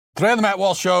Today on the Matt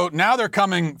Walsh Show, now they're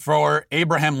coming for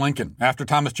Abraham Lincoln. After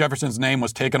Thomas Jefferson's name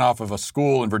was taken off of a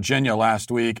school in Virginia last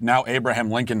week, now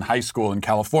Abraham Lincoln High School in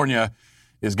California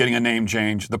is getting a name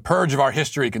change. The purge of our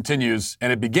history continues,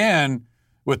 and it began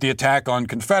with the attack on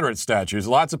Confederate statues.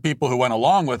 Lots of people who went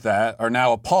along with that are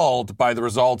now appalled by the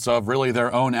results of really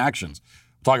their own actions.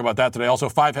 We'll talk about that today. Also,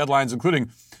 5 headlines, including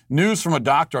news from a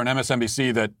doctor on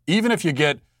MSNBC that even if you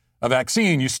get a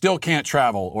vaccine, you still can't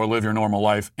travel or live your normal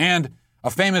life. And a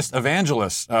famous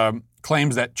evangelist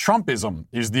claims that Trumpism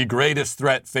is the greatest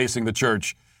threat facing the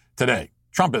church today.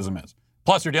 Trumpism is.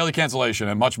 Plus your daily cancellation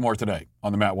and much more today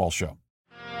on The Matt Walsh Show.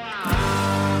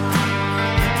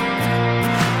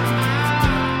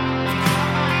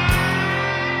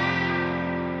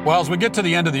 Well, as we get to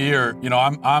the end of the year, you know,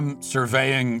 I'm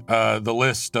surveying the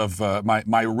list of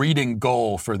my reading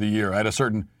goal for the year. I had a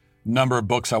certain number of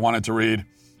books I wanted to read.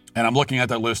 And I'm looking at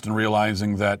that list and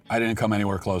realizing that I didn't come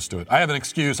anywhere close to it. I have an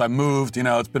excuse. I moved. You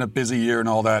know, it's been a busy year and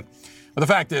all that. But the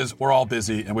fact is, we're all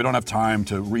busy and we don't have time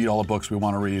to read all the books we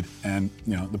want to read. And,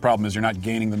 you know, the problem is you're not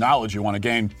gaining the knowledge you want to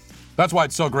gain. That's why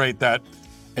it's so great that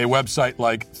a website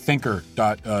like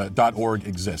Thinker.org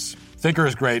exists. Thinker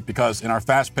is great because in our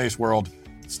fast-paced world,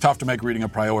 it's tough to make reading a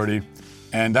priority.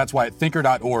 And that's why at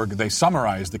Thinker.org, they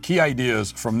summarize the key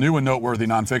ideas from new and noteworthy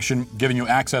nonfiction, giving you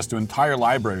access to an entire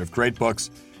library of great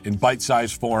books in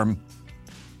bite-sized form.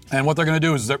 And what they're going to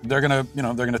do is they're going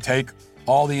to take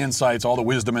all the insights, all the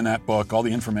wisdom in that book, all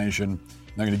the information,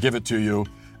 they're going to give it to you.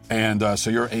 And so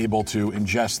you're able to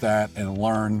ingest that and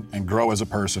learn and grow as a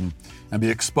person and be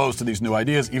exposed to these new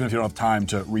ideas, even if you don't have time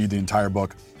to read the entire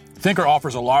book. Thinker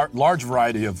offers a large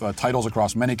variety of titles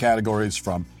across many categories,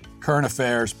 from current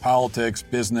affairs, politics,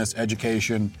 business,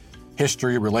 education,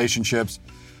 history, relationships.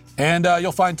 And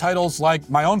you'll find titles like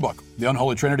my own book, The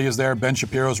Unholy Trinity, is there, Ben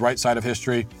Shapiro's Right Side of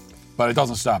History, but it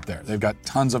doesn't stop there. They've got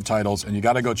tons of titles, and you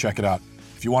got to go check it out.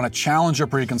 If you want to challenge your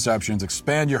preconceptions,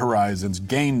 expand your horizons,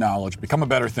 gain knowledge, become a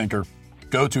better thinker,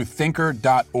 go to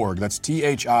Thinker.org. That's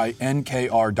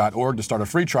THINKR.org to start a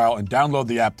free trial and download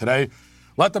the app today.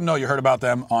 Let them know you heard about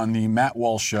them on the Matt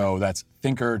Walsh Show. That's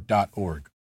Thinker.org.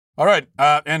 All right,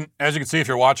 and as you can see if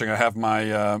you're watching, I have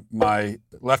my my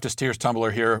Leftist Tears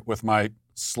tumbler here with my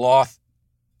sloth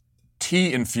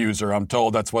tea infuser. I'm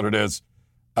told that's what it is.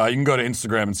 You can go to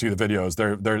Instagram and see the videos.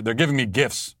 They're giving me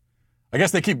gifts. I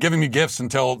guess they keep giving me gifts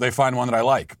until they find one that I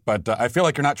like. But I feel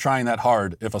like you're not trying that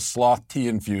hard if a sloth tea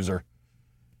infuser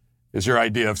is your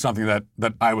idea of something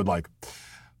that I would like.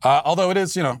 Although it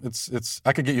is, you know, it's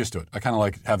I could get used to it. I kind of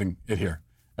like having it here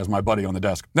as my buddy on the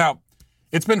desk. Now,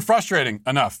 it's been frustrating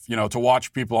enough, you know, to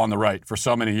watch people on the right for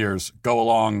so many years go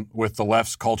along with the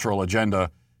left's cultural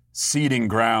agenda, ceding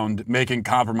ground, making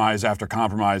compromise after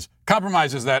compromise.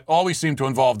 Compromises that always seem to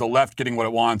involve the left getting what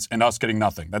it wants and us getting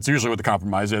nothing. That's usually what the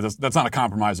compromise is. That's not a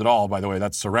compromise at all, by the way.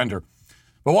 That's surrender.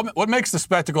 But what makes the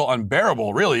spectacle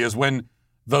unbearable, really, is when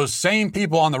those same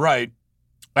people on the right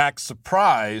act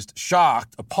surprised,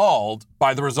 shocked, appalled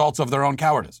by the results of their own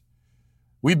cowardice.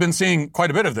 We've been seeing quite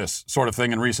a bit of this sort of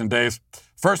thing in recent days.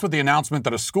 First with the announcement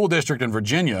that a school district in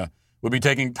Virginia would be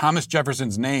taking Thomas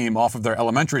Jefferson's name off of their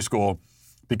elementary school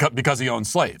because he owned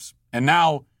slaves. And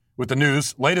now with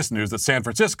the latest news that San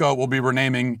Francisco will be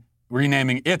renaming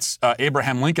its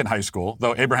Abraham Lincoln High School,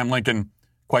 though Abraham Lincoln,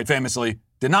 quite famously,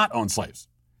 did not own slaves.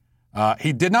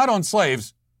 He did not own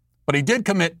slaves, but he did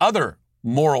commit other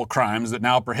moral crimes that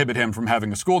now prohibit him from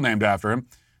having a school named after him.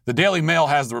 The Daily Mail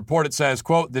has the report. It says,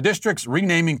 quote, the district's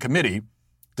renaming committee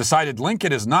decided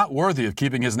Lincoln is not worthy of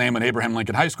keeping his name in Abraham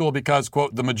Lincoln High School because,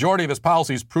 quote, the majority of his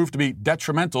policies proved to be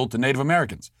detrimental to Native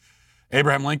Americans.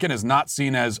 Abraham Lincoln is not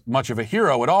seen as much of a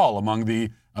hero at all among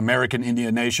the American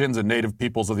Indian nations and Native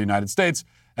peoples of the United States,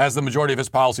 as the majority of his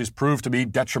policies proved to be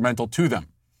detrimental to them.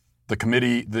 The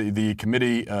committee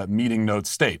meeting notes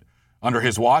state, under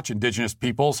his watch, indigenous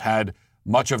peoples had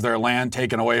much of their land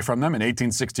taken away from them. In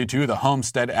 1862, the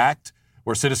Homestead Act,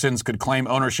 where citizens could claim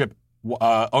ownership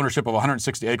of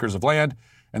 160 acres of land,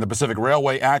 and the Pacific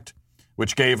Railway Act,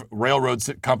 which gave railroad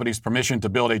companies permission to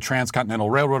build a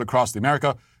transcontinental railroad across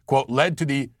America, quote, led to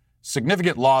the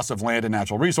significant loss of land and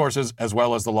natural resources, as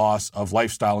well as the loss of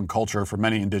lifestyle and culture for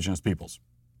many indigenous peoples.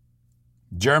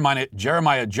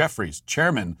 Jeremiah Jeffries,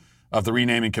 chairman of the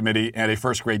renaming committee and a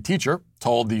first-grade teacher,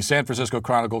 told the San Francisco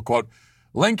Chronicle, quote,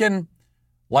 Lincoln,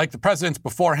 like the presidents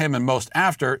before him and most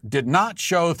after, did not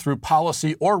show through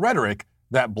policy or rhetoric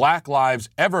that black lives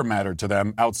ever mattered to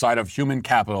them outside of human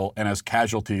capital and as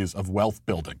casualties of wealth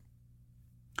building.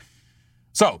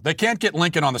 So they can't get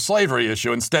Lincoln on the slavery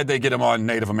issue. Instead, they get him on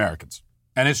Native Americans.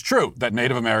 And it's true that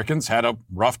Native Americans had a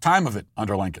rough time of it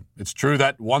under Lincoln. It's true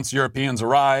that once Europeans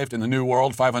arrived in the New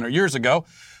World 500 years ago,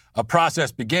 A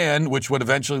process began which would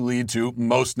eventually lead to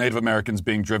most Native Americans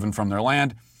being driven from their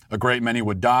land. A great many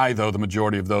would die, though the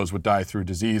majority of those would die through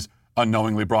disease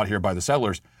unknowingly brought here by the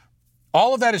settlers.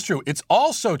 All of that is true. It's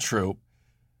also true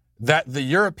that the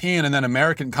European and then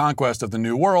American conquest of the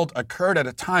New World occurred at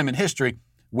a time in history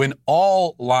when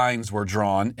all lines were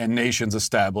drawn and nations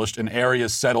established and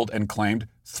areas settled and claimed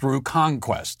through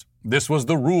conquest. This was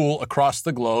the rule across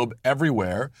the globe,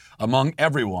 everywhere, among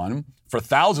everyone, for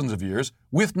thousands of years,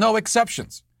 with no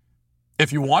exceptions.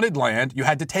 If you wanted land, you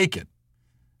had to take it.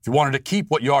 If you wanted to keep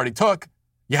what you already took,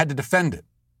 you had to defend it.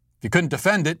 If you couldn't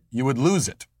defend it, you would lose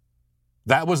it.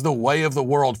 That was the way of the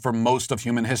world for most of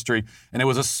human history, and it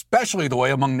was especially the way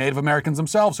among Native Americans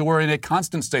themselves, who were in a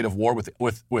constant state of war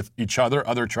with each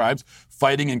other tribes,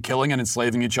 fighting and killing and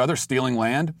enslaving each other, stealing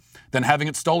land, then having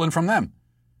it stolen from them.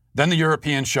 Then the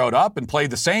Europeans showed up and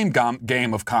played the same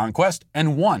game of conquest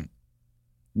and won.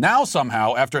 Now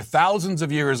somehow, after thousands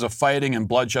of years of fighting and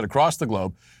bloodshed across the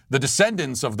globe, the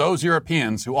descendants of those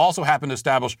Europeans, who also happened to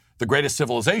establish the greatest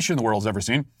civilization the world's ever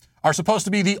seen, are supposed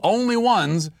to be the only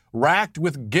ones racked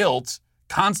with guilt,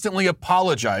 constantly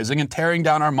apologizing and tearing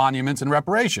down our monuments in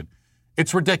reparation.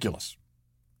 It's ridiculous.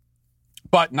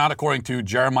 But not according to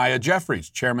Jeremiah Jeffries,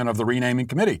 chairman of the renaming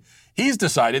committee. He's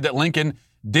decided that Lincoln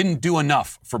didn't do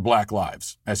enough for black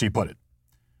lives, as he put it.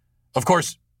 Of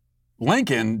course,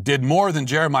 Lincoln did more than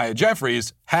Jeremiah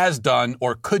Jeffries has done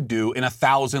or could do in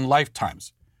 1,000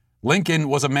 lifetimes. Lincoln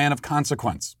was a man of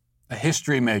consequence, a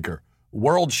history maker,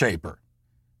 world shaper.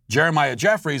 Jeremiah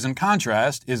Jeffries, in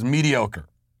contrast, is mediocre,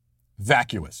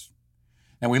 vacuous.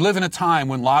 And we live in a time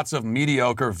when lots of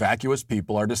mediocre, vacuous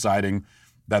people are deciding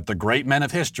that the great men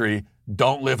of history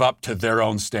don't live up to their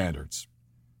own standards.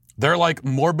 They're like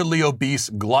morbidly obese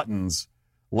gluttons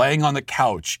laying on the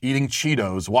couch, eating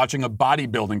Cheetos, watching a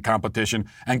bodybuilding competition,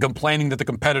 and complaining that the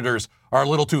competitors are a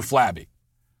little too flabby.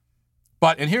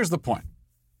 And here's the point.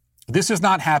 This is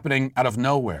not happening out of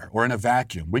nowhere or in a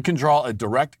vacuum. We can draw a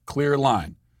direct, clear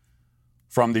line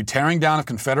from the tearing down of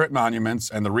Confederate monuments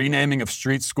and the renaming of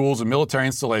streets, schools, and military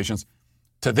installations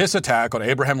to this attack on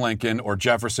Abraham Lincoln or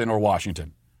Jefferson or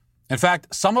Washington. In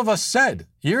fact, some of us said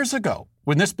years ago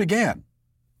when this began,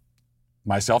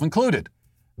 myself included,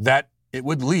 that it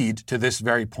would lead to this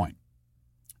very point,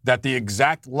 that the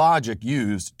exact logic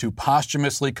used to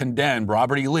posthumously condemn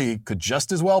Robert E. Lee could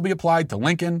just as well be applied to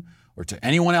Lincoln or to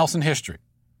anyone else in history.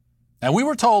 And we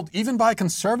were told, even by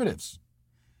conservatives,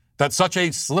 that such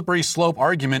a slippery slope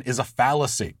argument is a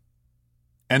fallacy.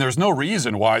 And there's no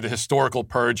reason why the historical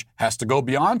purge has to go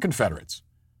beyond Confederates.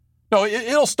 No,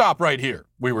 it'll stop right here,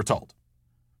 we were told.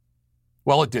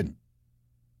 Well, it didn't.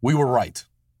 We were right.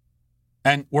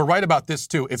 And we're right about this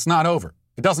too. It's not over.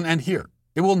 It doesn't end here.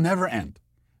 It will never end.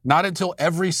 Not until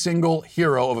every single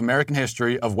hero of American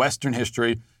history, of Western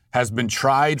history, has been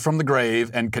tried from the grave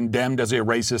and condemned as a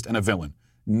racist and a villain.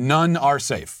 None are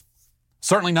safe.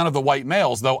 Certainly none of the white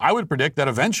males, though I would predict that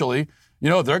eventually,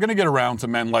 they're going to get around to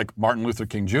men like Martin Luther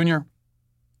King Jr.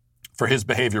 for his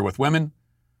behavior with women.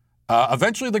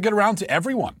 Eventually they'll get around to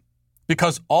everyone,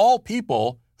 because all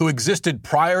people who existed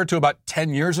prior to about 10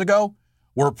 years ago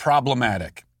were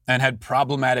problematic and had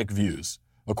problematic views,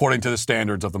 according to the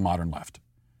standards of the modern left.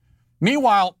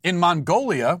 Meanwhile, in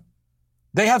Mongolia,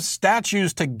 they have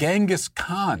statues to Genghis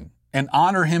Khan and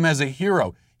honor him as a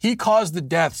hero. He caused the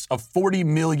deaths of 40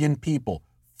 million people,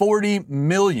 40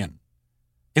 million,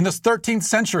 in the 13th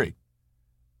century.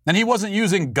 And he wasn't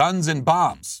using guns and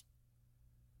bombs.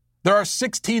 There are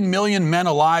 16 million men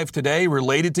alive today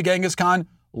related to Genghis Khan,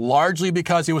 largely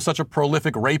because he was such a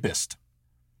prolific rapist.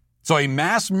 So a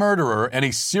mass murderer and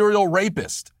a serial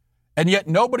rapist. And yet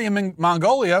nobody in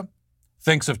Mongolia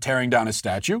thinks of tearing down his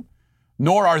statue,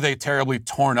 nor are they terribly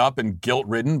torn up and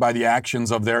guilt-ridden by the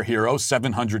actions of their hero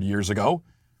 700 years ago.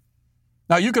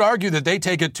 Now, you could argue that they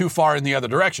take it too far in the other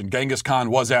direction. Genghis Khan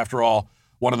was, after all,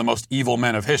 one of the most evil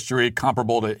men of history,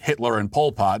 comparable to Hitler and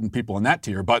Pol Pot and people in that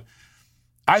tier. But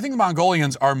I think the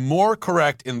Mongolians are more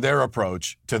correct in their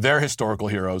approach to their historical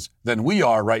heroes than we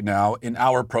are right now in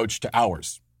our approach to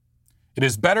ours. It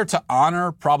is better to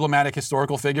honor problematic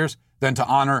historical figures than to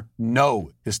honor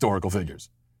no historical figures.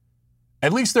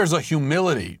 At least there's a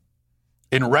humility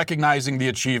in recognizing the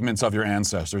achievements of your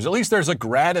ancestors. At least there's a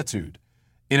gratitude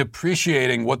in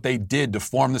appreciating what they did to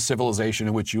form the civilization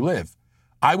in which you live.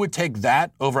 I would take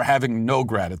that over having no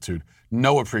gratitude,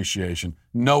 no appreciation,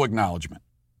 no acknowledgement.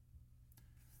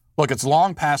 Look, it's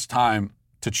long past time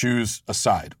to choose a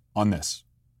side on this.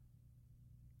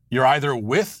 You're either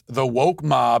with the woke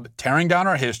mob tearing down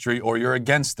our history or you're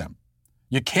against them.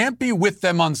 You can't be with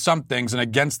them on some things and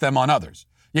against them on others.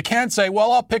 You can't say,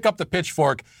 well, I'll pick up the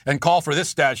pitchfork and call for this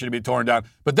statue to be torn down,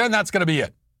 but then that's going to be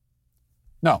it.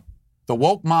 No. The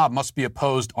woke mob must be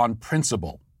opposed on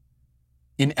principle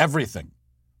in everything.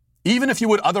 Even if you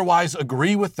would otherwise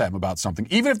agree with them about something,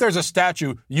 even if there's a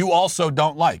statue you also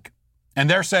don't like, and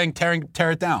they're saying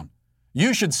tear it down,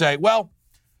 you should say, well,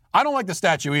 I don't like the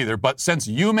statue either, but since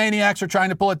you maniacs are trying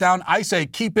to pull it down, I say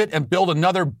keep it and build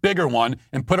another bigger one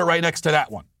and put it right next to that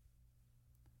one.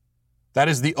 That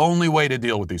is the only way to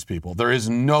deal with these people. There is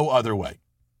no other way.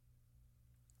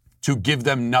 To give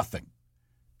them nothing.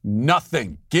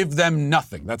 Nothing. Give them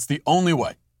nothing. That's the only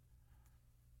way.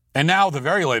 And now the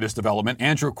very latest development,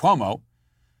 Andrew Cuomo,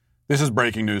 this is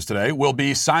breaking news today, will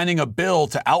be signing a bill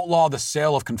to outlaw the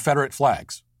sale of Confederate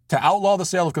flags. To outlaw the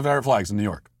sale of Confederate flags in New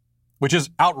York, which is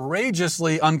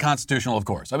outrageously unconstitutional, of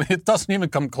course. I mean, it doesn't even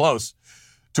come close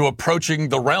to approaching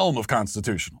the realm of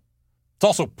constitutional. It's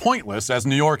also pointless, as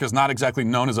New York is not exactly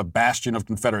known as a bastion of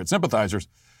Confederate sympathizers.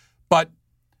 But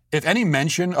if any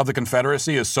mention of the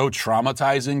Confederacy is so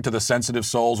traumatizing to the sensitive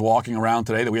souls walking around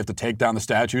today that we have to take down the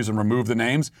statues and remove the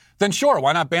names, then sure,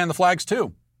 why not ban the flags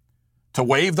too? To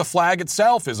wave the flag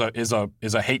itself is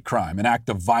a hate crime, an act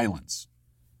of violence.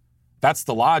 That's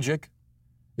the logic.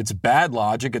 It's bad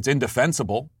logic. It's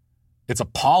indefensible. It's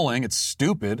appalling. It's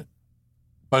stupid.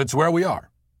 But it's where we are.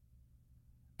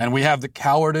 And we have the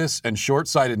cowardice and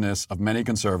short-sightedness of many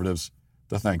conservatives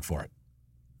to thank for it.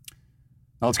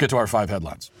 Now let's get to our 5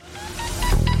 headlines.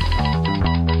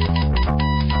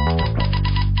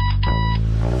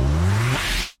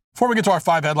 Before we get to our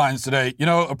 5 headlines today,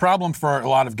 a problem for a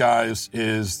lot of guys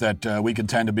is that we can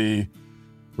tend to be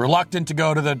reluctant to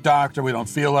go to the doctor. We don't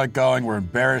feel like going. We're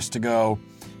embarrassed to go.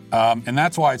 And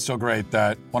that's why it's so great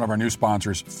that one of our new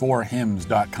sponsors,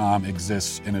 4hims.com,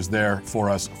 exists and is there for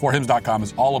us. 4hims.com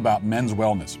is all about men's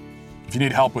wellness. If you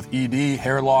need help with ED,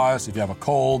 hair loss, if you have a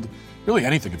cold, really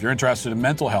anything, if you're interested in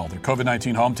mental health or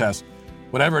COVID-19 home tests,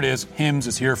 whatever it is, Hims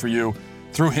is here for you.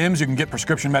 Through Hims, you can get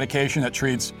prescription medication that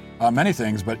treats many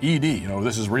things, but ED,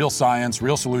 this is real science,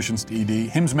 real solutions to ED.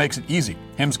 Hims makes it easy.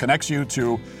 Hims connects you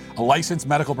to a licensed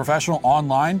medical professional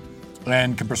online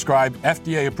and can prescribe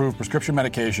FDA-approved prescription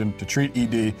medication to treat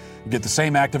ED. You get the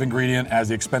same active ingredient as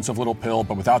the expensive little pill,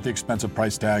 but without the expensive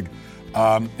price tag.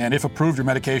 And if approved, your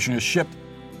medication is shipped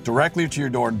directly to your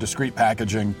door in discreet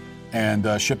packaging,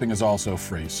 and shipping is also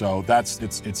free. So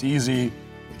it's easy,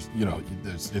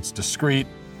 it's discreet,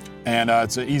 and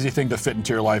it's an easy thing to fit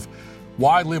into your life.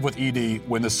 Why live with ED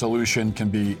when the solution can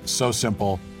be so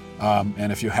simple?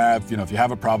 And if you have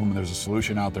a problem and there's a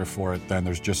solution out there for it, then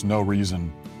there's just no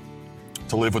reason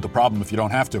to live with the problem if you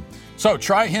don't have to. So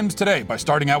try Hims today by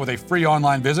starting out with a free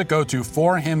online visit. Go to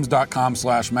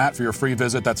 4hims.com/Matt for your free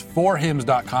visit. That's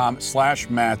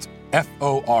 4hims.com/Matt,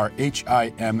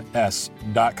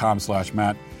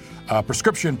 FORHIMS.com/Matt.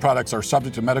 Prescription products are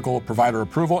subject to medical provider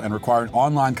approval and require an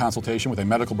online consultation with a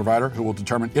medical provider who will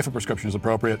determine if a prescription is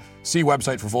appropriate. See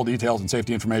website for full details and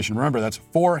safety information. Remember, that's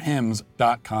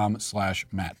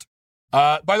 4hims.com/Matt.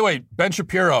 By the way, Ben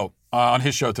Shapiro on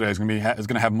his show today is going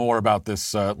to have more about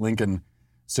this Lincoln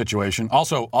situation.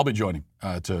 Also, I'll be joining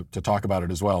to talk about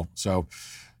it as well. So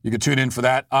you can tune in for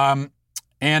that.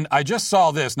 And I just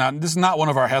saw this. Now, this is not one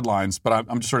of our headlines, but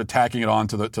I'm just sort of tacking it on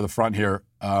to the front here.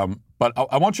 But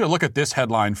I want you to look at this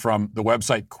headline from the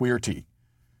website Queerty.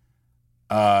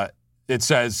 It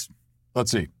says,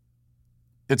 let's see.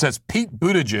 It says, Pete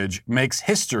Buttigieg makes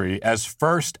history as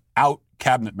first out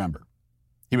cabinet member.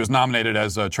 He was nominated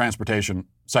as a transportation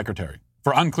secretary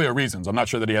for unclear reasons. I'm not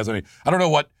sure that he has any. I don't know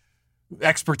what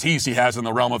expertise he has in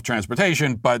the realm of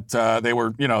transportation, but they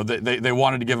were, they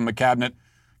wanted to give him a cabinet,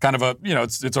 kind of a,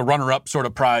 it's a runner-up sort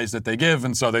of prize that they give.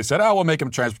 And so they said, we'll make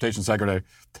him transportation secretary.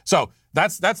 So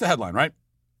that's the headline, right?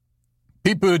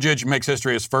 Pete Buttigieg makes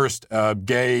history as first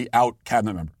gay out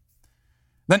cabinet member.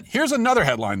 Then here's another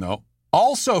headline, though,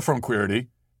 also from Queerty,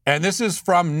 and this is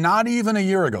from not even a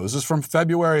year ago. This is from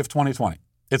February of 2020.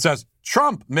 It says,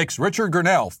 Trump makes Richard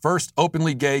Grenell first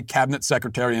openly gay cabinet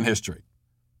secretary in history.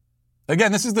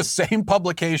 Again, this is the same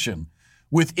publication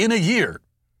within a year,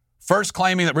 first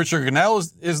claiming that Richard Grenell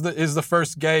is the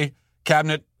first gay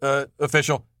cabinet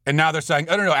official, and now they're saying,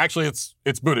 oh, no, actually it's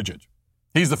Buttigieg.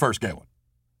 He's the first gay one.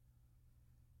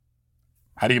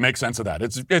 How do you make sense of that?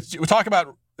 We talk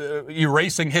about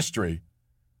erasing history.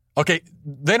 Okay,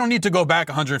 they don't need to go back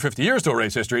 150 years to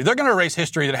erase history. They're going to erase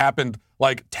history that happened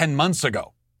like 10 months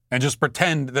ago and just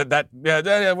pretend we're going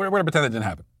to pretend that didn't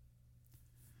happen.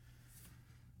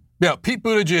 Yeah, Pete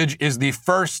Buttigieg is the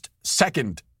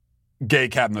second gay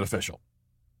cabinet official.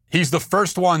 He's the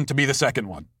first one to be the second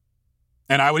one.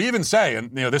 And I would even say,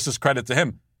 and this is credit to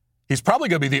him, he's probably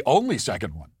going to be the only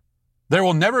second one. There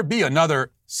will never be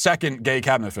another second gay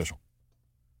cabinet official.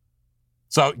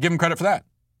 So give him credit for that.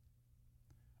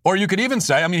 Or you could even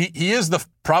say, I mean, he is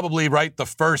probably the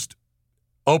first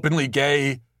openly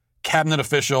gay cabinet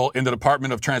official in the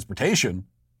Department of Transportation,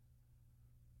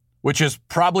 which is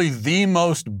probably the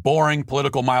most boring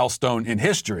political milestone in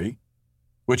history,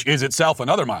 which is itself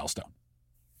another milestone.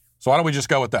 So why don't we just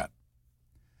go with that?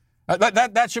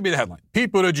 That should be the headline.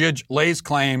 Pete Buttigieg lays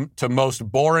claim to most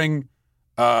boring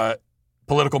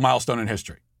political milestone in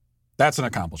history. That's an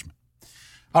accomplishment.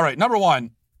 All right, number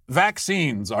one,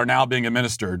 vaccines are now being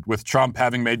administered, with Trump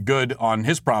having made good on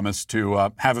his promise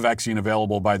to have a vaccine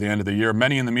available by the end of the year.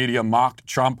 Many in the media mocked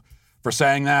Trump for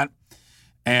saying that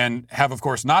and have, of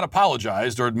course, not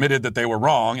apologized or admitted that they were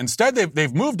wrong. Instead,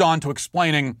 they've moved on to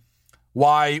explaining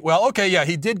why, well, okay, yeah,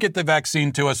 he did get the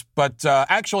vaccine to us, but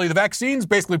actually the vaccine's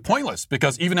basically pointless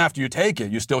because even after you take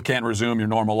it, you still can't resume your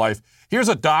normal life. Here's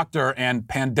a doctor and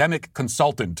pandemic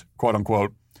consultant, quote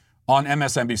unquote, on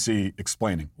MSNBC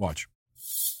explaining. Watch.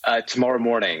 Tomorrow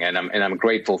morning, and I'm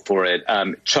grateful for it.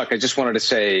 Chuck, I just wanted to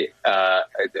say,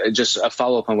 just a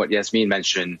follow-up on what Yasmin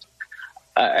mentioned.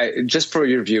 Just for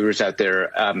your viewers out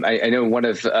there, I know one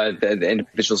of the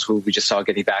individuals who we just saw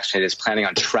getting vaccinated is planning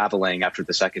on traveling after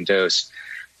the second dose.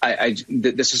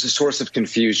 This is a source of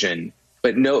confusion,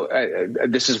 but no,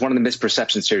 this is one of the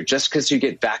misperceptions here. Just because you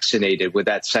get vaccinated with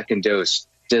that second dose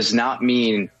does not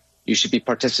mean you should be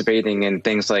participating in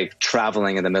things like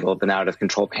traveling in the middle of an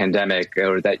out-of-control pandemic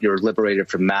or that you're liberated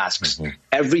from masks. Mm-hmm.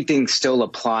 Everything still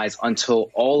applies until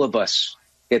all of us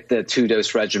get the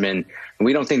 2-dose regimen. And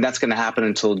we don't think that's going to happen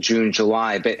until June,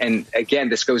 July. And again,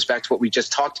 this goes back to what we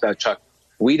just talked about, Chuck.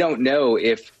 We don't know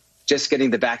if just getting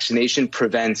the vaccination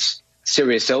prevents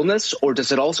serious illness, or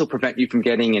does it also prevent you from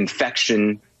getting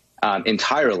infection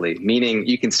entirely, meaning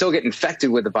you can still get infected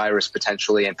with the virus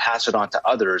potentially and pass it on to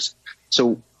others.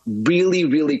 So really,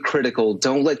 really critical.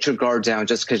 Don't let your guard down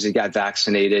just because you got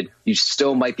vaccinated. You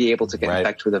still might be able to get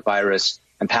infected with the virus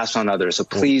and pass on others. So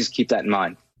please keep that in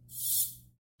mind.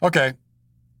 Okay.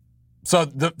 So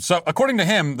according to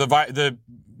him, the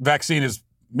vaccine is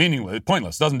meaningless,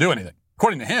 pointless, doesn't do anything.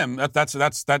 According to him,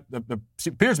 that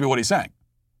appears to be what he's saying.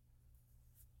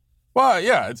 Well,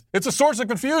 yeah, it's a source of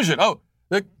confusion. Oh,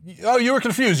 you were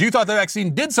confused. You thought the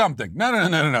vaccine did something.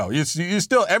 No. You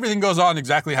still, everything goes on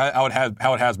exactly how it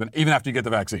has been, even after you get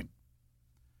the vaccine.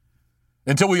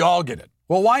 Until we all get it.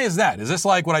 Well, why is that? Is this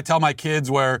like what I tell my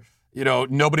kids where,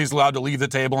 nobody's allowed to leave the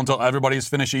table until everybody's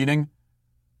finished eating?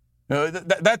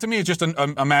 That to me is just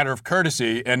a matter of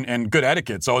courtesy and good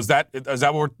etiquette. So is that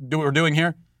what we're doing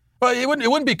here? Well, it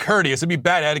wouldn't be courteous. It'd be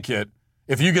bad etiquette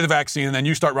if you get the vaccine and then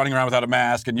you start running around without a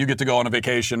mask and you get to go on a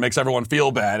vacation, makes everyone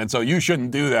feel bad. And so you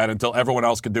shouldn't do that until everyone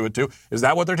else can do it too. Is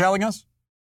that what they're telling us?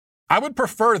 I would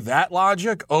prefer that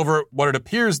logic over what it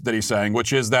appears that he's saying,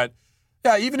 which is that,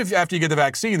 yeah, even if after you get the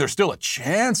vaccine, there's still a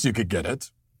chance you could get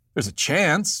it. There's a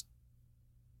chance.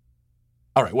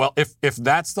 All right, well, if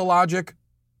that's the logic,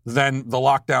 then the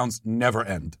lockdowns never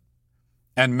end.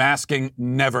 And masking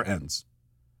never ends.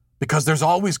 Because there's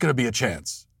always going to be a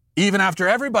chance. Even after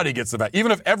everybody gets the vaccine,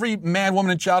 even if every man, woman,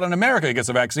 and child in America gets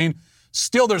a vaccine,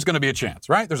 still there's going to be a chance,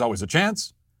 right? There's always a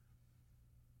chance.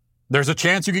 There's a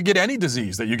chance you could get any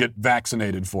disease that you get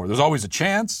vaccinated for. There's always a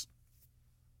chance.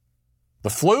 The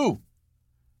flu.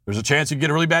 There's a chance you get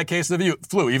a really bad case of the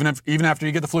flu, even after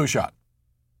you get the flu shot.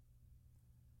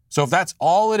 So if that's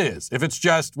all it is, if it's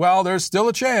just, well, there's still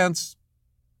a chance.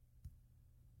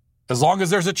 As long as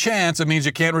there's a chance, it means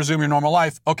you can't resume your normal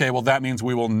life. Okay, well, that means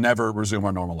we will never resume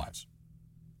our normal lives.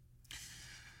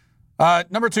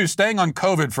 Number two, staying on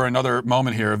COVID for another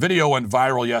moment here. A video went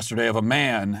viral yesterday of a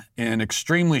man in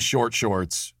extremely short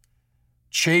shorts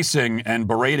chasing and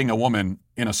berating a woman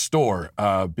in a store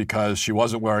because she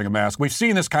wasn't wearing a mask. We've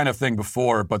seen this kind of thing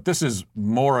before, but this is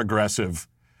more aggressive.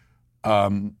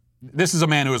 This is a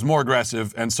man who is more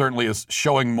aggressive and certainly is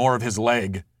showing more of his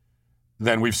leg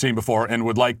than we've seen before and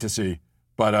would like to see.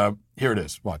 But here it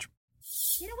is. Watch.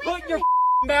 Put your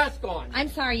mask on. I'm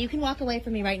sorry. You can walk away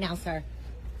from me right now, sir.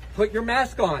 Put your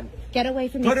mask on. Get away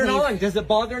from me, Put it please. on. Does it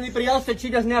bother anybody else that she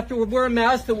doesn't have to wear a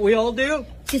mask that we all do?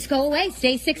 Just go away.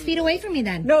 Stay 6 feet away from me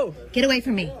then. No. Get away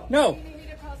from me. No. You need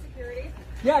to call security?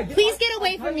 Yeah. Please get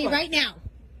away from me right now.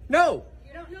 No.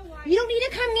 You don't know why. You don't need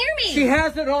to come near me. She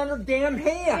has it on her damn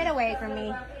hand. Get away from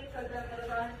me.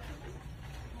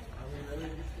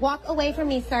 Walk away from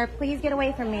me, sir. Please get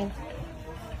away from me.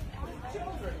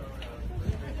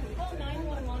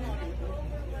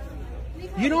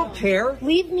 You don't care.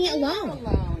 Leave me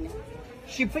alone.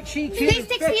 She Stay 6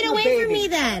 feet away from me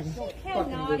then.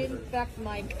 Cannot infect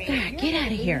my baby. God, get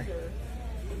out of here.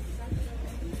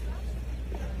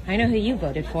 I know who you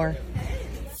voted for.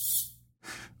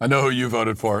 I know who you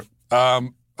voted for. I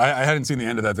hadn't seen the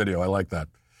end of that video. I like that.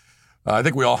 I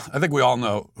think we all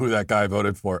know who that guy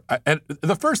voted for. And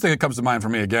the first thing that comes to mind for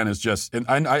me again is just, and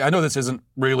I know this isn't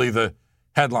really the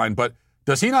headline, but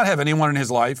does he not have anyone in his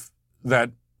life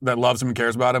that loves him and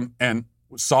cares about him and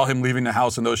saw him leaving the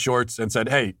house in those shorts and said,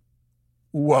 "Hey,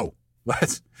 whoa,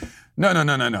 no."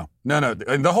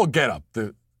 And the whole getup,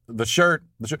 the shirt.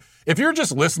 If you're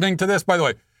just listening to this, by the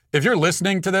way, if you're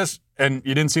listening to this and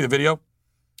you didn't see the video,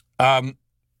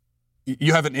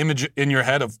 you have an image in your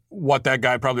head of what that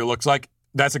guy probably looks like.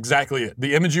 That's exactly it.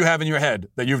 The image you have in your head,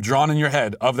 that you've drawn in your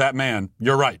head of that man,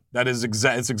 you're right. That is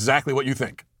it's exactly what you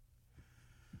think.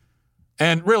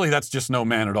 And really, that's just no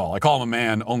man at all. I call him a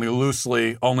man only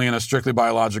loosely, only in a strictly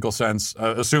biological sense,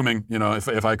 assuming,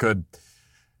 if I could,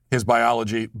 his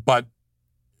biology. But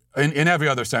in every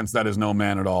other sense, that is no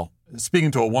man at all. Speaking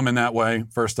to a woman that way,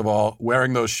 first of all,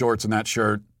 wearing those shorts and that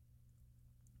shirt,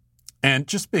 and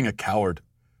just being a coward.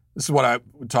 This is what I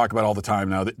would talk about all the time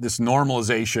now, this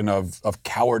normalization of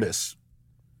cowardice.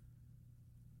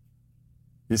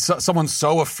 Someone's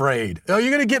so afraid. Oh,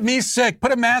 you're going to get me sick.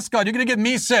 Put a mask on. You're going to get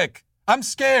me sick. I'm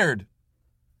scared.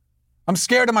 I'm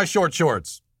scared of my short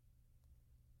shorts.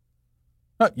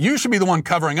 No, you should be the one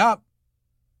covering up.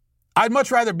 I'd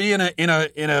much rather be in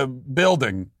a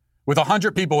building with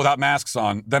 100 people without masks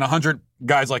on than 100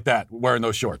 guys like that wearing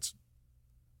those shorts.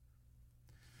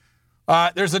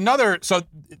 There's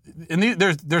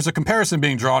a comparison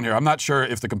being drawn here. I'm not sure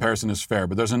if the comparison is fair,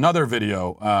 but there's another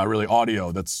video, really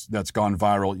audio, that's gone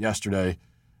viral yesterday.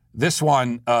 This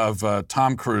one of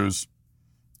Tom Cruise,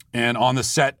 and on the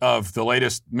set of the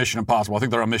latest Mission Impossible. I think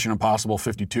they're on Mission Impossible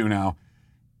 52 now,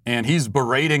 and he's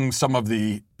berating some of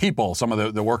the people, some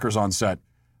of the workers on set,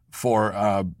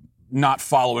 for not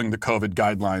following the COVID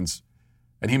guidelines,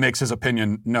 and he makes his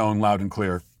opinion known loud and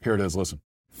clear. Here it is. Listen.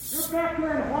 You're back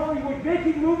there in Hollywood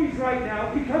making movies right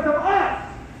now because of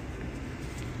us.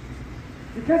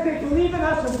 Because they believe in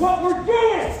us and what we're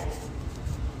doing.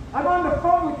 I'm on the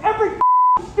phone with every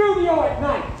studio at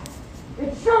night.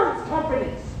 Insurance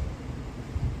companies.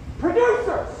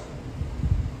 Producers.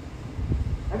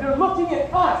 And they're looking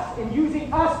at us and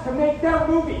using us to make their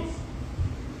movies.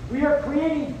 We are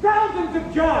creating thousands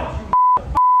of jobs, you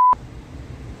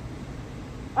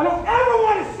I don't ever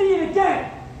want to see it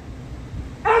again.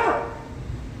 Ever!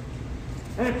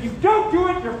 And if you don't do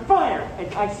it, you're fired.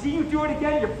 And I see you do it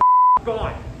again, you're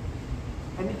gone.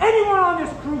 And anyone on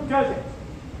this crew does it.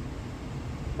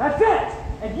 That's it.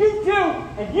 And you too,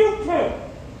 and you too,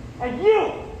 and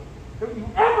you. Don't you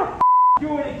ever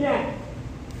do it again.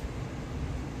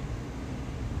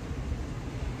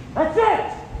 That's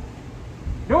it.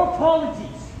 No apologies.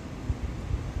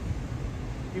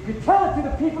 You can tell it to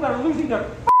the people that are losing their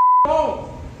homes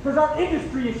because our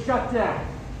industry is shut down.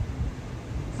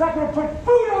 It's not going to put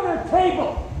food on their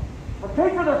table or pay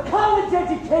for their college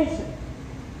education.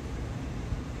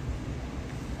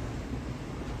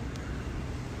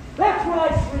 That's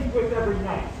what I sleep with every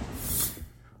night.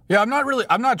 Yeah,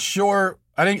 I'm not sure.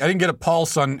 I didn't get a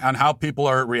pulse on how people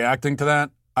are reacting to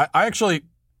that.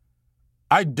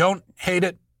 I don't hate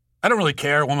it. I don't really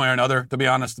care one way or another, to be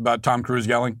honest, about Tom Cruise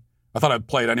yelling. I thought I'd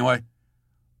play it anyway.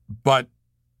 But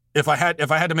if I had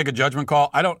to make a judgment call,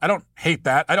 I don't hate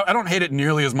that. I don't hate it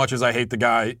nearly as much as I hate the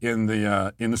guy in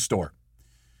the store.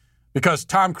 Because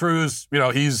Tom Cruise,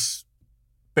 he's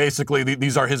basically,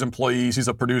 these are his employees. He's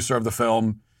a producer of the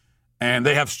film. And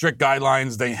they have strict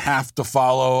guidelines they have to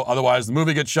follow. Otherwise, the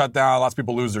movie gets shut down. Lots of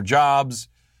people lose their jobs.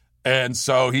 And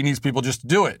so he needs people just to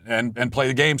do it and play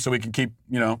the game so we can keep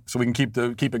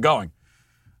it going.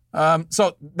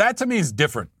 So that to me is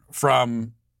different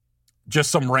from just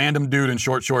some random dude in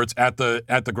short shorts at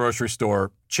the grocery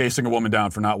store chasing a woman down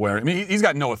for not wearing. I mean, he's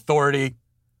got no authority.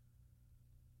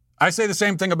 I say the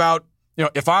same thing about,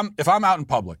 if I'm out in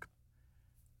public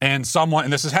and someone,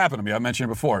 and this has happened to me, I mentioned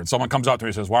it before, and someone comes up to me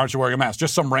and says, "Why aren't you wearing a mask?"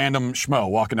 Just some random schmo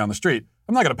walking down the street.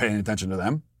 I'm not going to pay any attention to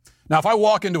them. Now, if I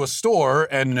walk into a store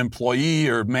and an employee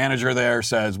or manager there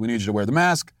says, "We need you to wear the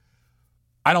mask,"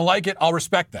 I don't like it. I'll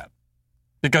respect that.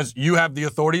 Because you have the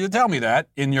authority to tell me that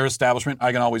in your establishment,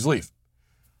 I can always leave.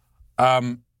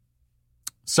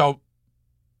 So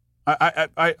I'm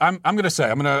going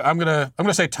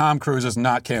to say Tom Cruise is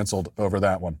not canceled over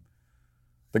that one.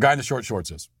 The guy in the short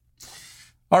shorts is.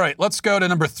 All right, let's go to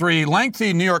number 3.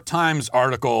 Lengthy New York Times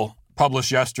article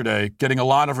published yesterday, getting a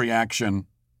lot of reaction.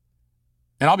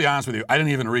 And I'll be honest with you, I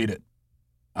didn't even read it,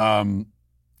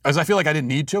 as I feel like I didn't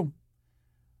need to.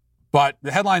 But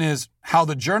the headline is, how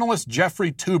the journalist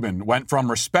Jeffrey Toobin went from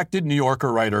respected New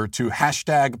Yorker writer to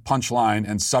hashtag punchline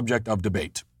and subject of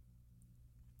debate.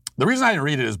 The reason I didn't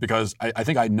read it is because I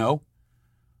think I know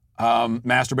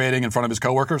masturbating in front of his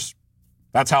coworkers.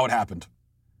 That's how it happened.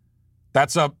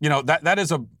 That's that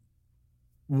is a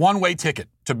one-way ticket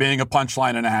to being a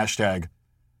punchline and a hashtag.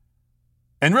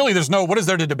 And really, what is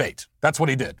there to debate? That's what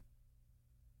he did.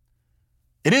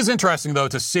 It is interesting, though,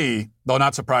 to see, though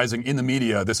not surprising, in the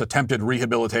media, this attempted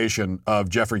rehabilitation of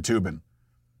Jeffrey Toobin.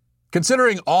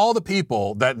 Considering all the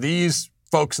people that these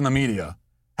folks in the media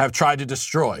have tried to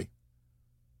destroy,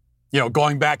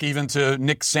 going back even to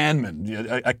Nick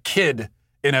Sandmann, a kid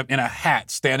in a hat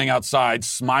standing outside,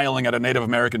 smiling at a Native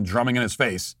American drumming in his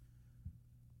face.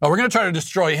 Well, we're going to try to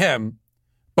destroy him,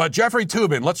 but Jeffrey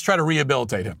Toobin, let's try to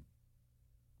rehabilitate him.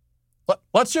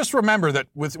 Let's just remember that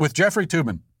with Jeffrey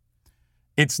Toobin,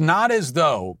 it's not as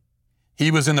though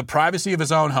he was in the privacy of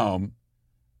his own home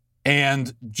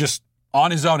and just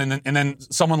on his own, and then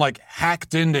someone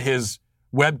hacked into his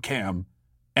webcam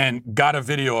and got a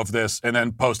video of this and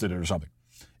then posted it or something.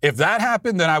 If that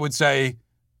happened, then I would say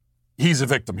he's a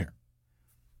victim here.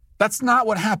 That's not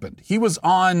what happened. He was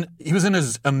in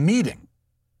a meeting.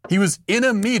 He was in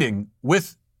a meeting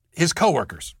with his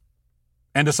coworkers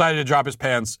and decided to drop his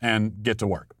pants and get to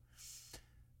work.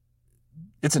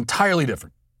 It's entirely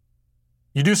different.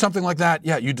 You do something like that,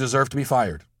 yeah, you deserve to be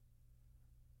fired.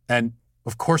 And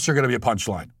of course you're going to be a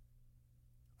punchline.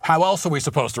 How else are we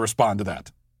supposed to respond to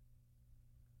that?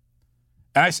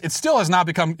 And it still has not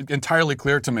become entirely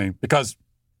clear to me, because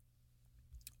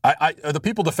the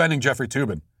people defending Jeffrey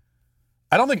Toobin,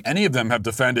 I don't think any of them have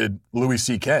defended Louis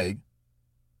C.K.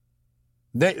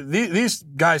 These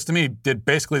guys, to me, did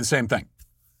basically the same thing.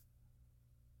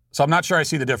 So I'm not sure I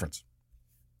see the difference.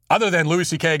 Other than Louis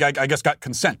C.K., I guess, got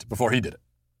consent before he did it.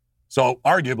 So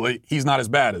arguably, he's not as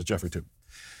bad as Jeffrey Toobin.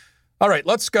 All right,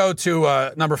 let's go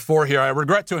to number 4 here. I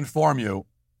regret to inform you,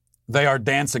 they are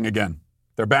dancing again.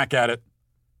 They're back at it.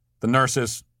 The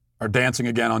nurses are dancing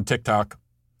again on TikTok.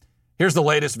 Here's the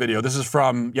latest video. This is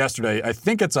from yesterday. I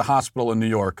think it's a hospital in New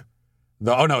York.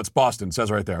 It's Boston. It says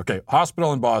right there. Okay,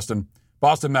 hospital in Boston,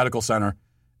 Boston Medical Center,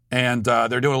 and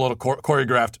they're doing a little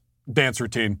choreographed dance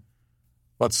routine.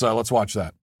 Let's watch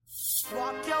that.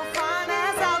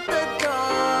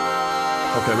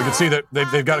 Okay, we can see that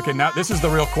they've got, okay, now this is the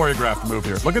real choreographed move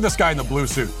here. Look at this guy in the blue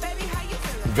suit.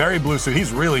 Very blue suit.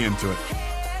 He's really into it.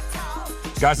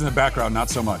 Guys in the background, not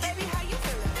so much.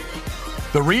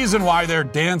 The reason why they're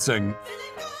dancing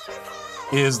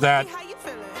is that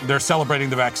they're celebrating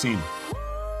the vaccine.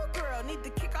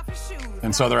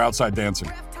 And so they're outside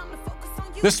dancing.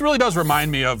 This really does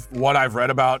remind me of what I've read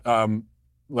about,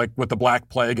 with the Black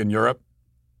Plague in Europe.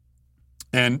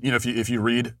 And, if you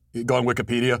read, go on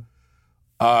Wikipedia,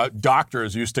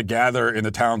 doctors used to gather in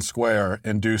the town square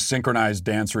and do synchronized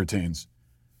dance routines.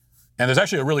 And there's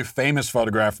actually a really famous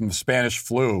photograph from the Spanish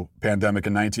flu pandemic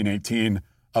in 1918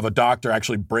 of a doctor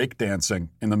actually breakdancing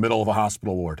in the middle of a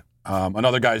hospital ward.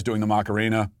 Another guy's doing the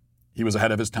Macarena. He was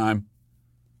ahead of his time.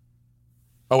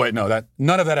 Oh, wait, no,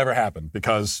 none of that ever happened,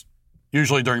 because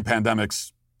usually during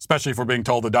pandemics, especially if we're being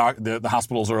told the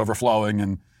hospitals are overflowing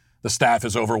and the staff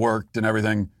is overworked and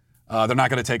everything, they're not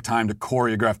going to take time to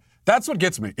choreograph. That's what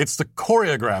gets me. It's the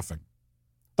choreographing.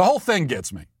 The whole thing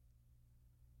gets me.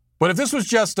 But if this was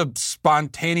just a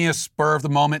spontaneous,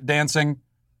 spur-of-the-moment dancing,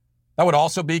 that would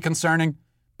also be concerning.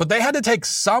 But they had to take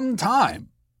some time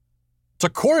to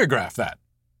choreograph that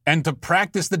and to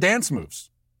practice the dance moves.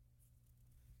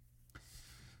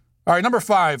 All right, number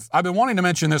 5. I've been wanting to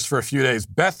mention this for a few days.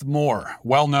 Beth Moore,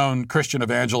 well-known Christian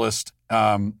evangelist,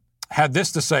 had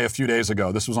this to say a few days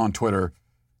ago. This was on Twitter.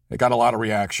 It got a lot of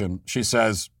reaction. She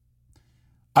says,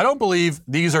 I don't believe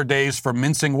these are days for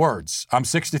mincing words. I'm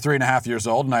 63 and a half years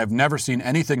old, and I have never seen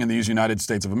anything in these United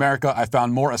States of America I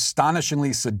found more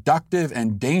astonishingly seductive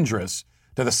and dangerous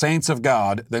to the saints of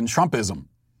God than Trumpism.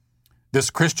 This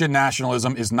Christian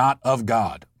nationalism is not of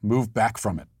God. Move back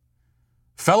from it.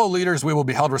 Fellow leaders, we will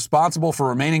be held responsible for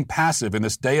remaining passive in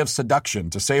this day of seduction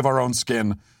to save our own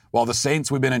skin, while the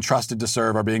saints we've been entrusted to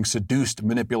serve are being seduced,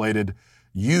 manipulated,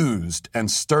 used, and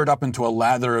stirred up into a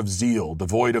lather of zeal,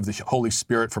 devoid of the Holy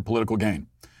Spirit for political gain.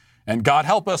 And God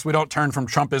help us, we don't turn from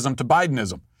Trumpism to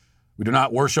Bidenism. We do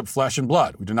not worship flesh and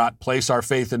blood. We do not place our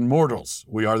faith in mortals.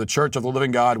 We are the church of the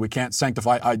living God. We can't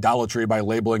sanctify idolatry by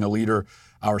labeling a leader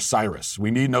our Cyrus.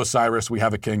 We need no Cyrus. We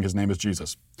have a king. His name is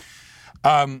Jesus.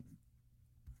 Now,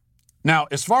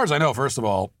 as far as I know, first of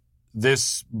all,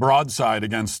 this broadside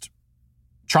against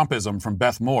Trumpism from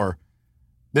Beth Moore,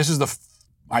 this is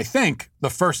I think the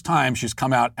first time she's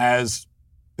come out as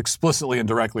explicitly and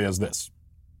directly as this.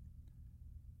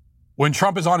 When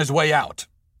Trump is on his way out,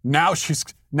 now she's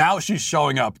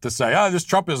showing up to say, this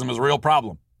Trumpism is a real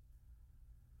problem.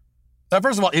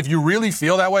 First of all, if you really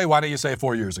feel that way, why didn't you say it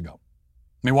 4 years ago?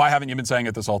 I mean, why haven't you been saying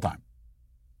it this whole time?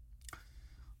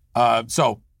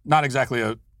 So not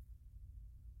exactly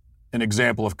an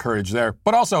example of courage there.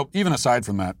 But also, even aside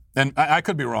from that, and I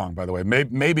could be wrong, by the way.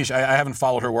 Maybe I haven't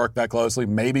followed her work that closely.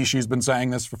 Maybe she's been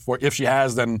saying this before. If she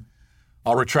has, then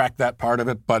I'll retract that part of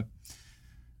it. But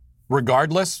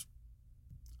regardless,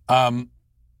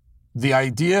 the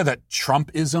idea that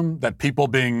Trumpism, that people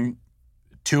being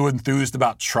too enthused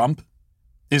about Trump,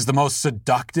 is the most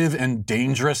seductive and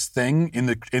dangerous thing in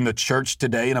the church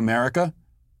today in America?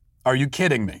 Are you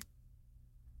kidding me?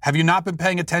 Have you not been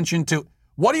paying attention to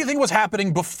what do you think was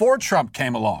happening before Trump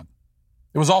came along?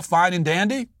 It was all fine and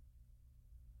dandy?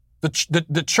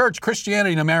 The church,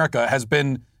 Christianity in America, has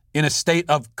been in a state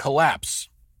of collapse,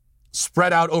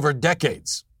 spread out over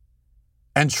decades.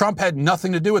 And Trump had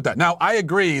nothing to do with that. Now, I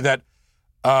agree that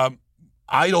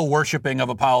idol worshiping of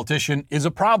a politician is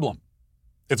a problem.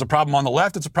 It's a problem on the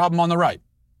left. It's a problem on the right.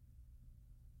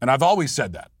 And I've always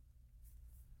said that.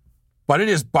 But it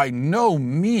is by no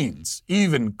means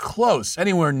even close,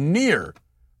 anywhere near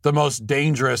the most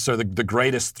dangerous or the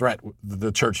greatest threat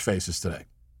the church faces today.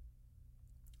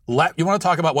 You want to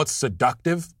talk about what's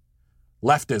seductive?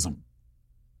 Leftism.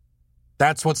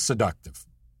 That's what's seductive.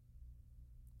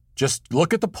 Just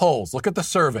look at the polls. Look at the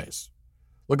surveys.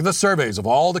 Look at the surveys of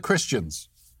all the Christians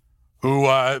who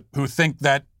think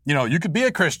that, you could be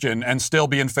a Christian and still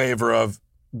be in favor of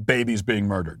babies being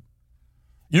murdered.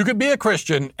 You could be a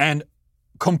Christian and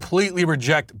completely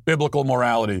reject biblical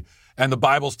morality and the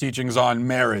Bible's teachings on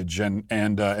marriage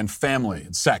and family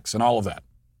and sex and all of that.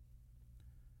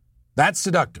 That's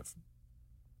seductive.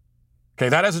 Okay,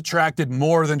 that has attracted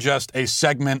more than just a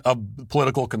segment of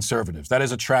political conservatives. That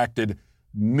has attracted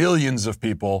millions of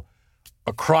people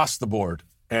across the board,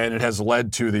 and it has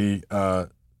led to the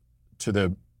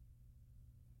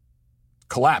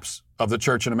collapse of the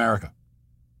church in America.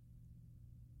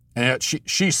 And yet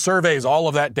she surveys all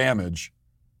of that damage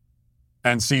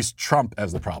and sees Trump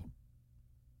as the problem.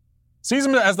 Sees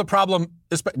him as the problem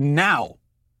now,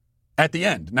 at the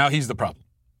end. Now he's the problem.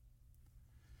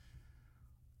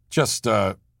 Just,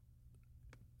 I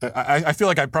feel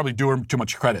like I probably do her too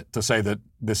much credit to say that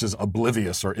this is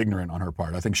oblivious or ignorant on her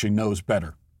part. I think she knows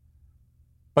better.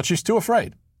 But she's too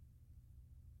afraid.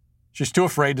 She's too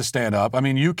afraid to stand up. I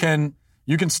mean, you can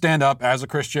stand up as a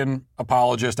Christian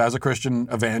apologist, as a Christian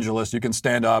evangelist. You can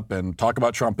stand up and talk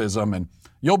about Trumpism, and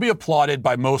you'll be applauded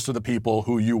by most of the people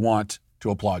who you want to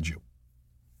applaud you.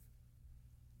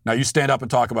 Now, you stand up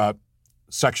and talk about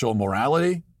sexual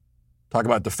morality, talk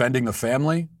about defending the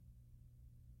family,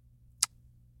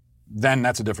 then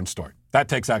that's a different story. That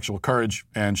takes actual courage,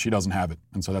 and she doesn't have it.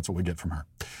 And so that's what we get from her.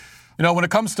 When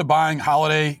it comes to buying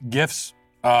holiday gifts,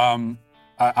 I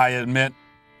admit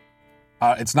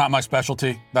it's not my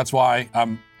specialty. That's why,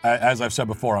 as I've said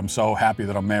before, I'm so happy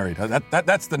that I'm married.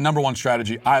 That's the number one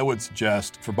strategy I would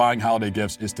suggest for buying holiday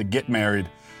gifts is to get married.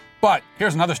 But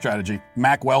here's another strategy,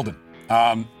 Mack Weldon.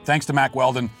 Thanks to Mack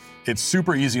Weldon, it's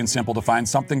super easy and simple to find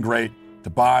something great to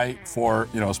buy for,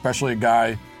 especially a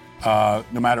guy,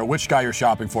 no matter which guy you're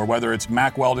shopping for, whether it's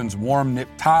Mack Weldon's warm knit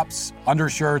tops,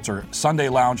 undershirts, or Sunday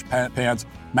lounge pants.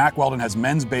 Mack Weldon has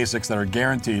men's basics that are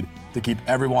guaranteed to keep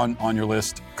everyone on your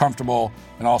list comfortable,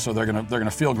 and also they're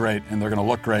gonna feel great and they're gonna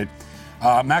look great.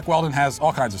 Mack Weldon has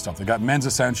all kinds of stuff. They got men's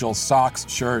essentials, socks,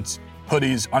 shirts,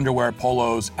 hoodies, underwear,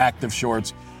 polos, active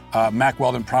shorts. Mack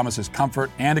Weldon promises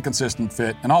comfort and a consistent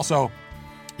fit, and also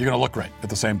you're gonna look great at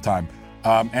the same time.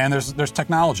 And there's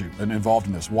technology involved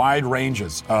in this. Wide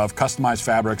ranges of customized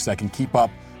fabrics that can keep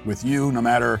up with you no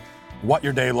matter what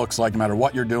your day looks like, no matter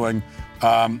what you're doing.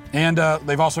 And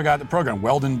they've also got the program,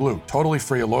 Weldon Blue, totally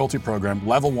free, a loyalty program.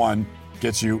 Level 1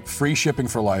 gets you free shipping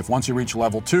for life. Once you reach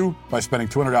level 2, by spending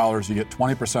 $200, you get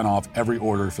 20% off every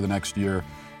order for the next year.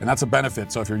 And that's a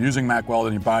benefit. So if you're using Mack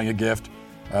Weldon, you're buying a gift,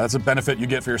 that's a benefit you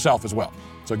get for yourself as well.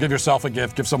 So give yourself a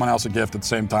gift, give someone else a gift at the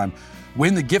same time.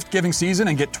 Win the gift-giving season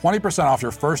and get 20% off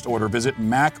your first order. Visit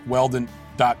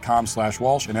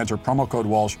MackWeldon.com/Walsh and enter promo code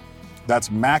Walsh. That's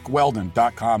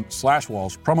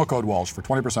MackWeldon.com/Walsh, promo code Walsh for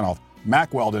 20% off.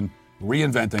 Mack Weldon,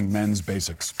 reinventing men's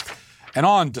basics. And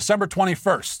on December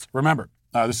 21st, remember,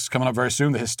 this is coming up very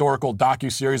soon, the historical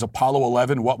docuseries Apollo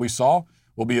 11, What We Saw,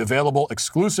 will be available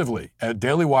exclusively at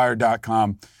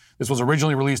dailywire.com. This was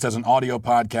originally released as an audio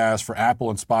podcast for Apple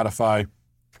and Spotify.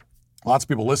 Lots of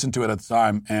people listened to it at the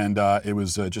time, and it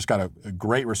was just got a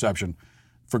great reception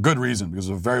for good reason, because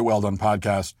it was a very well-done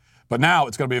podcast. But now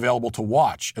it's going to be available to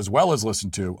watch as well as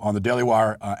listen to on the Daily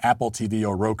Wire Apple TV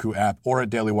or Roku app or at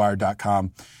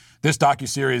dailywire.com. This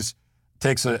docuseries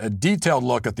takes a detailed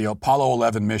look at the Apollo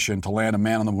 11 mission to land a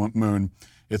man on the moon.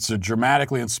 It's a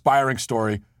dramatically inspiring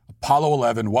story. Apollo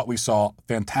 11, What We Saw,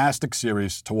 fantastic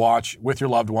series to watch with your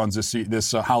loved ones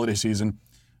this holiday season.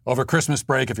 over Christmas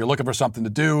break, if you're looking for something to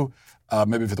do,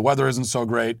 maybe if the weather isn't so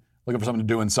great, looking for something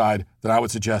to do inside, then I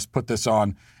would suggest put this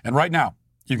on. And right now,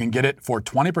 you can get it for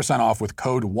 20% off with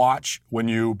code WATCH when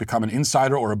you become an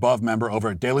Insider or Above member over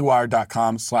at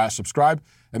dailywire.com/subscribe.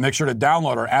 And make sure to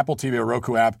download our Apple TV or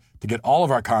Roku app to get all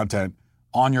of our content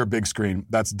on your big screen.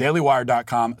 That's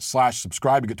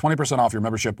dailywire.com/subscribe. You get 20% off your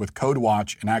membership with code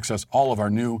WATCH and access all of our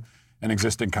new and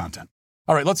existing content.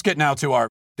 All right, let's get now to our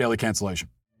daily cancellation.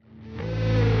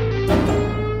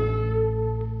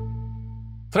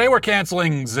 Today we're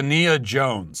canceling Zania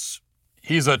Jones.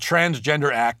 He's a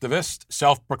transgender activist,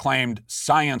 self-proclaimed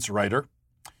science writer,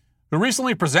 who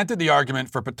recently presented the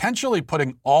argument for potentially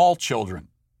putting all children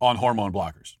on hormone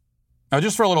blockers. Now,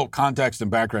 just for a little context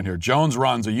and background here, Jones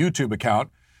runs a YouTube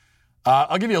account.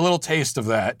 I'll give you a little taste of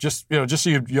that, just so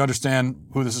you understand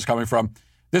who this is coming from.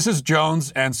 This is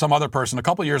Jones and some other person a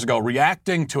couple years ago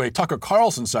reacting to a Tucker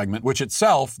Carlson segment, which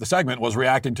itself, the segment was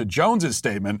reacting to Jones's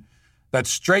statement that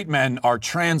straight men are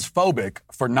transphobic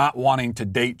for not wanting to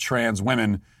date trans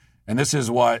women. And this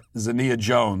is what Zania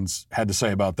Jones had to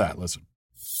say about that. Listen.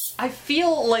 I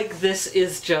feel like this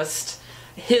is just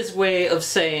his way of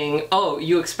saying, oh,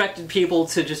 you expected people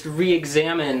to just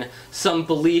re-examine some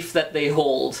belief that they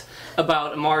hold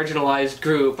about a marginalized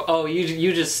group. Oh,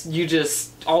 you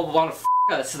just all want to f***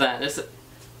 us then.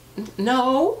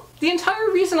 No. The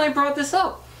entire reason I brought this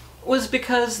up was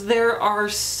because there are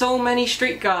so many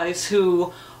straight guys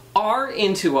who are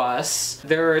into us.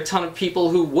 There are a ton of people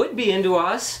who would be into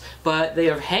us, but they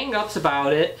have hang-ups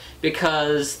about it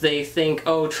because they think,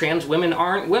 oh, trans women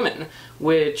aren't women,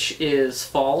 which is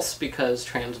false because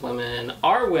trans women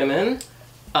are women,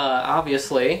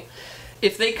 obviously.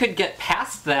 If they could get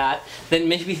past that, then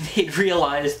maybe they'd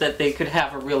realize that they could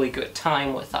have a really good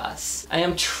time with us. I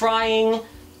am trying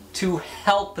to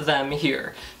help them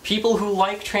here. People who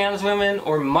like trans women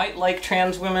or might like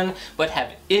trans women but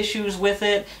have issues with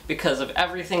it because of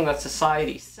everything that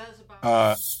society says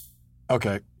about it.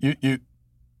 Okay.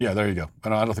 Yeah, there you go. I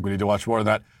don't think we need to watch more of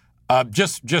that.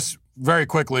 Just very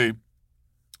quickly,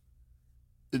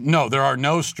 no, there are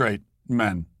no straight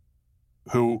men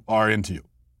who are into you,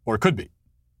 or could be.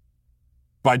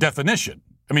 By definition.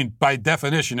 I mean, by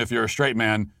definition, if you're a straight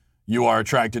man, you are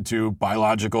attracted to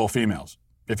biological females.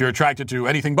 If you're attracted to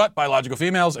anything but biological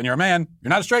females and you're a man, you're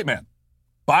not a straight man,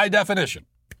 by definition.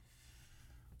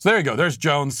 So there you go. There's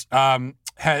Jones.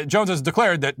 Jones has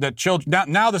declared that children.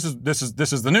 Now this is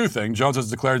the new thing. Jones has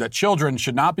declared that children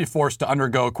should not be forced to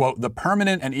undergo, quote, the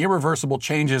permanent and irreversible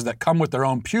changes that come with their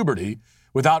own puberty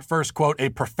without first, quote, a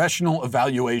professional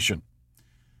evaluation.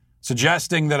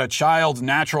 Suggesting that a child's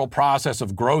natural process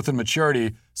of growth and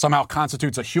maturity somehow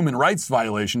constitutes a human rights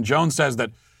violation. Jones says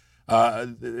that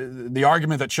the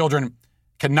argument that children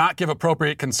cannot give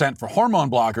appropriate consent for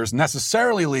hormone blockers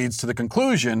necessarily leads to the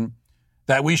conclusion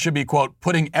that we should be, quote,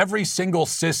 putting every single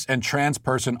cis and trans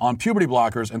person on puberty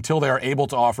blockers until they are able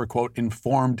to offer, quote,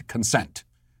 informed consent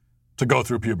to go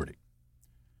through puberty.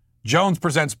 Jones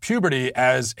presents puberty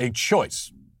as a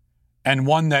choice and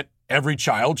one that every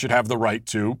child should have the right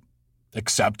to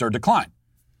accept or decline.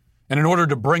 And in order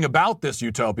to bring about this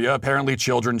utopia, apparently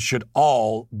children should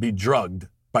all be drugged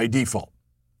by default.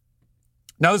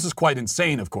 Now, this is quite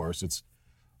insane, of course. It's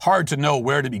hard to know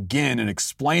where to begin in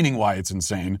explaining why it's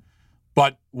insane.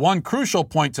 But one crucial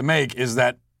point to make is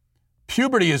that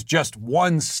puberty is just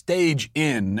one stage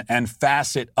in and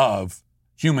facet of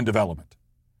human development.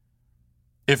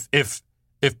 If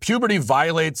puberty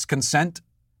violates consent,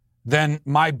 then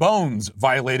my bones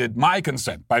violated my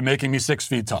consent by making me 6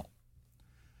 feet tall.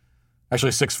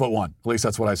 Actually, 6'1", at least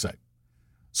that's what I say.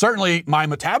 Certainly, my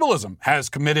metabolism has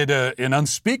committed an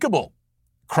unspeakable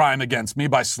crime against me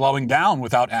by slowing down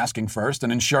without asking first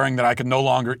and ensuring that I can no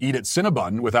longer eat at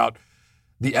Cinnabon without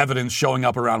the evidence showing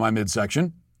up around my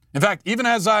midsection. In fact, even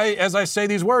as I say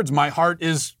these words, my heart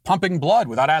is pumping blood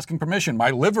without asking permission. My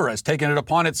liver has taken it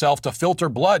upon itself to filter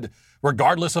blood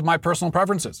regardless of my personal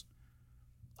preferences.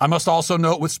 I must also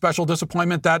note with special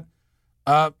disappointment that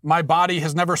my body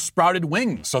has never sprouted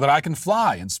wings so that I can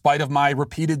fly in spite of my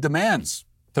repeated demands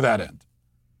to that end.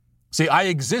 See, I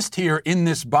exist here in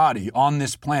this body, on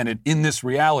this planet, in this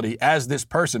reality, as this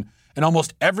person, and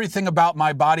almost everything about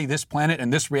my body, this planet,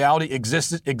 and this reality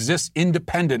exists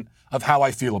independent of how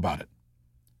I feel about it.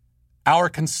 Our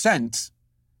consent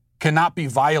cannot be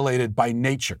violated by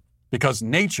nature because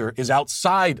nature is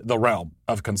outside the realm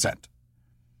of consent.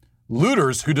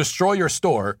 Looters who destroy your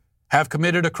store have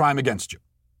committed a crime against you.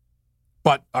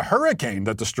 But a hurricane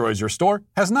that destroys your store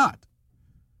has not.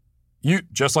 You,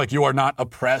 just like you are not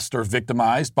oppressed or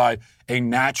victimized by a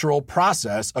natural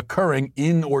process occurring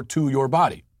in or to your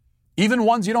body, even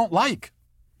ones you don't like,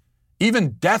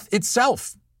 even death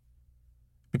itself,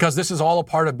 because this is all a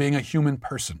part of being a human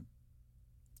person.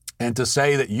 And to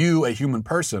say that you, a human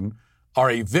person, are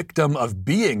a victim of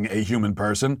being a human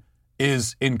person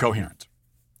is incoherent.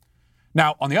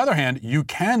 Now, on the other hand, you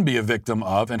can be a victim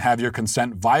of and have your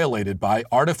consent violated by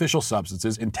artificial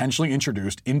substances intentionally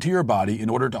introduced into your body in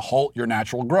order to halt your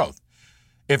natural growth.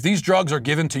 If these drugs are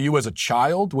given to you as a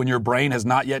child, when your brain has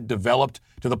not yet developed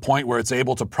to the point where it's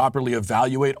able to properly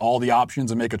evaluate all the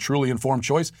options and make a truly informed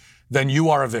choice, then you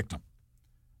are a victim.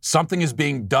 Something is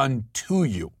being done to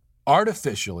you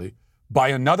artificially by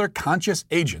another conscious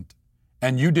agent,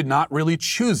 and you did not really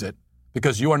choose it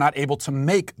because you are not able to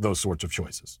make those sorts of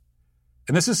choices.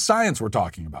 And this is science we're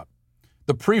talking about.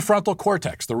 The prefrontal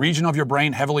cortex, the region of your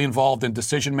brain heavily involved in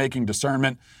decision-making,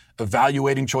 discernment,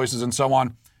 evaluating choices, and so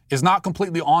on, is not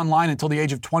completely online until the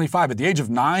age of 25. At the age of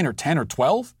 9 or 10 or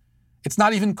 12, it's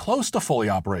not even close to fully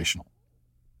operational.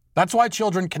 That's why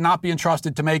children cannot be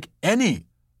entrusted to make any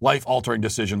life-altering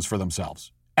decisions for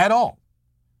themselves at all.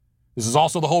 This is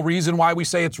also the whole reason why we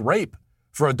say it's rape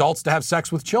for adults to have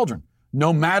sex with children,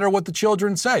 no matter what the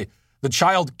children say. The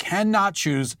child cannot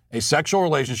choose a sexual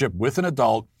relationship with an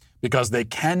adult because they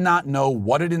cannot know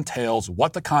what it entails,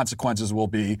 what the consequences will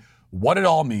be, what it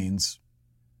all means.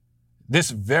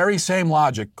 This very same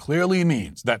logic clearly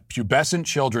means that pubescent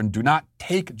children do not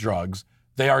take drugs,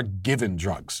 they are given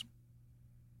drugs.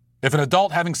 If an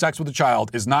adult having sex with a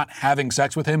child is not having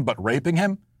sex with him but raping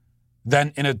him,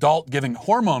 then an adult giving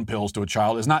hormone pills to a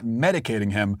child is not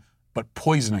medicating him but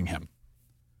poisoning him.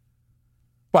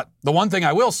 But the one thing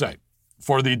I will say,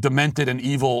 for the demented and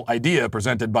evil idea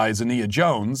presented by Zennia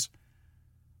Jones,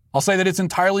 I'll say that it's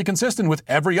entirely consistent with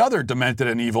every other demented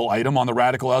and evil item on the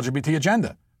radical LGBT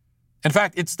agenda. In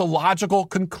fact, it's the logical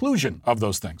conclusion of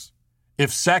those things.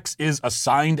 If sex is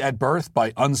assigned at birth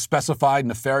by unspecified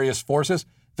nefarious forces,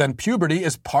 then puberty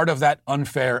is part of that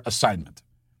unfair assignment.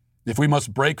 If we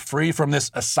must break free from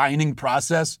this assigning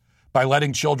process by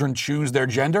letting children choose their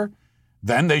gender,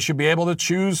 then they should be able to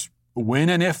choose when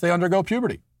and if they undergo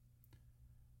puberty.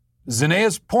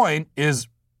 Zennia's point is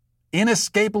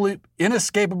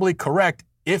inescapably correct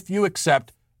if you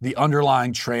accept the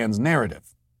underlying trans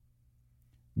narrative.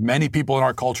 Many people in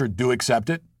our culture do accept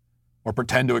it or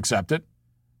pretend to accept it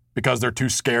because they're too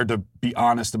scared to be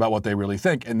honest about what they really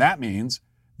think. And that means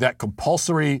that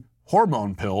compulsory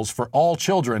hormone pills for all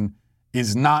children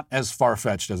is not as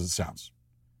far-fetched as it sounds.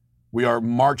 We are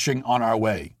marching on our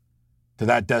way to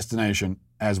that destination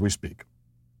as we speak.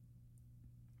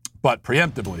 But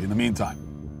preemptively, in the meantime,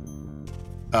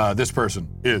 this person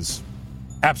is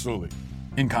absolutely,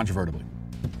 incontrovertibly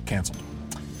canceled.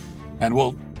 And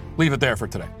we'll leave it there for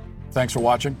today. Thanks for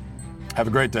watching. Have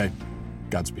a great day.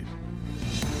 Godspeed.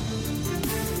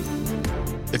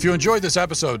 If you enjoyed this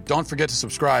episode, don't forget to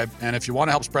subscribe. And if you want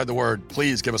to help spread the word,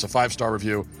 please give us a 5-star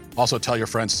review. Also tell your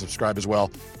friends to subscribe as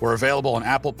well. We're available on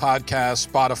Apple Podcasts,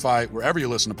 Spotify, wherever you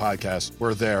listen to podcasts,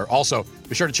 we're there. Also,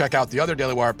 be sure to check out the other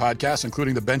Daily Wire podcasts,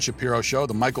 including The Ben Shapiro Show,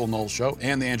 The Michael Knowles Show,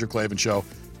 and The Andrew Klavan Show.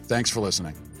 Thanks for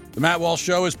listening. The Matt Walsh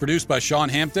Show is produced by Sean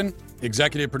Hampton,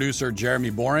 executive producer Jeremy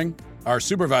Boring. Our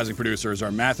supervising producers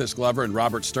are Mathis Glover and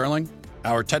Robert Sterling.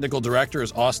 Our technical director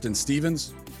is Austin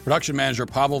Stevens. Production manager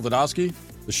Pavel Vodowski.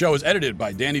 The show is edited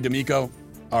by Danny D'Amico.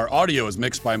 Our audio is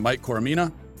mixed by Mike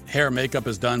Coromina. Hair and makeup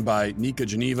is done by Nika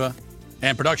Geneva.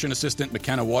 And production assistant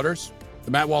McKenna Waters.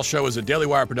 The Matt Walsh Show is a Daily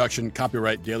Wire production,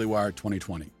 copyright Daily Wire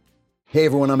 2020. Hey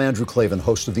everyone, I'm Andrew Klavan,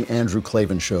 host of The Andrew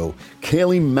Klavan Show.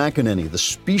 Kayleigh McEnany, the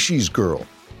species girl.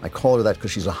 I call her that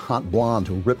because she's a hot blonde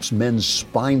who rips men's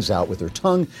spines out with her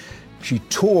tongue. She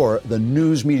tore the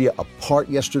news media apart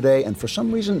yesterday, and for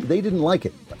some reason, they didn't like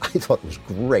it. But I thought it was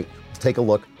great. Take a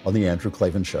look on The Andrew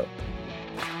Klavan Show.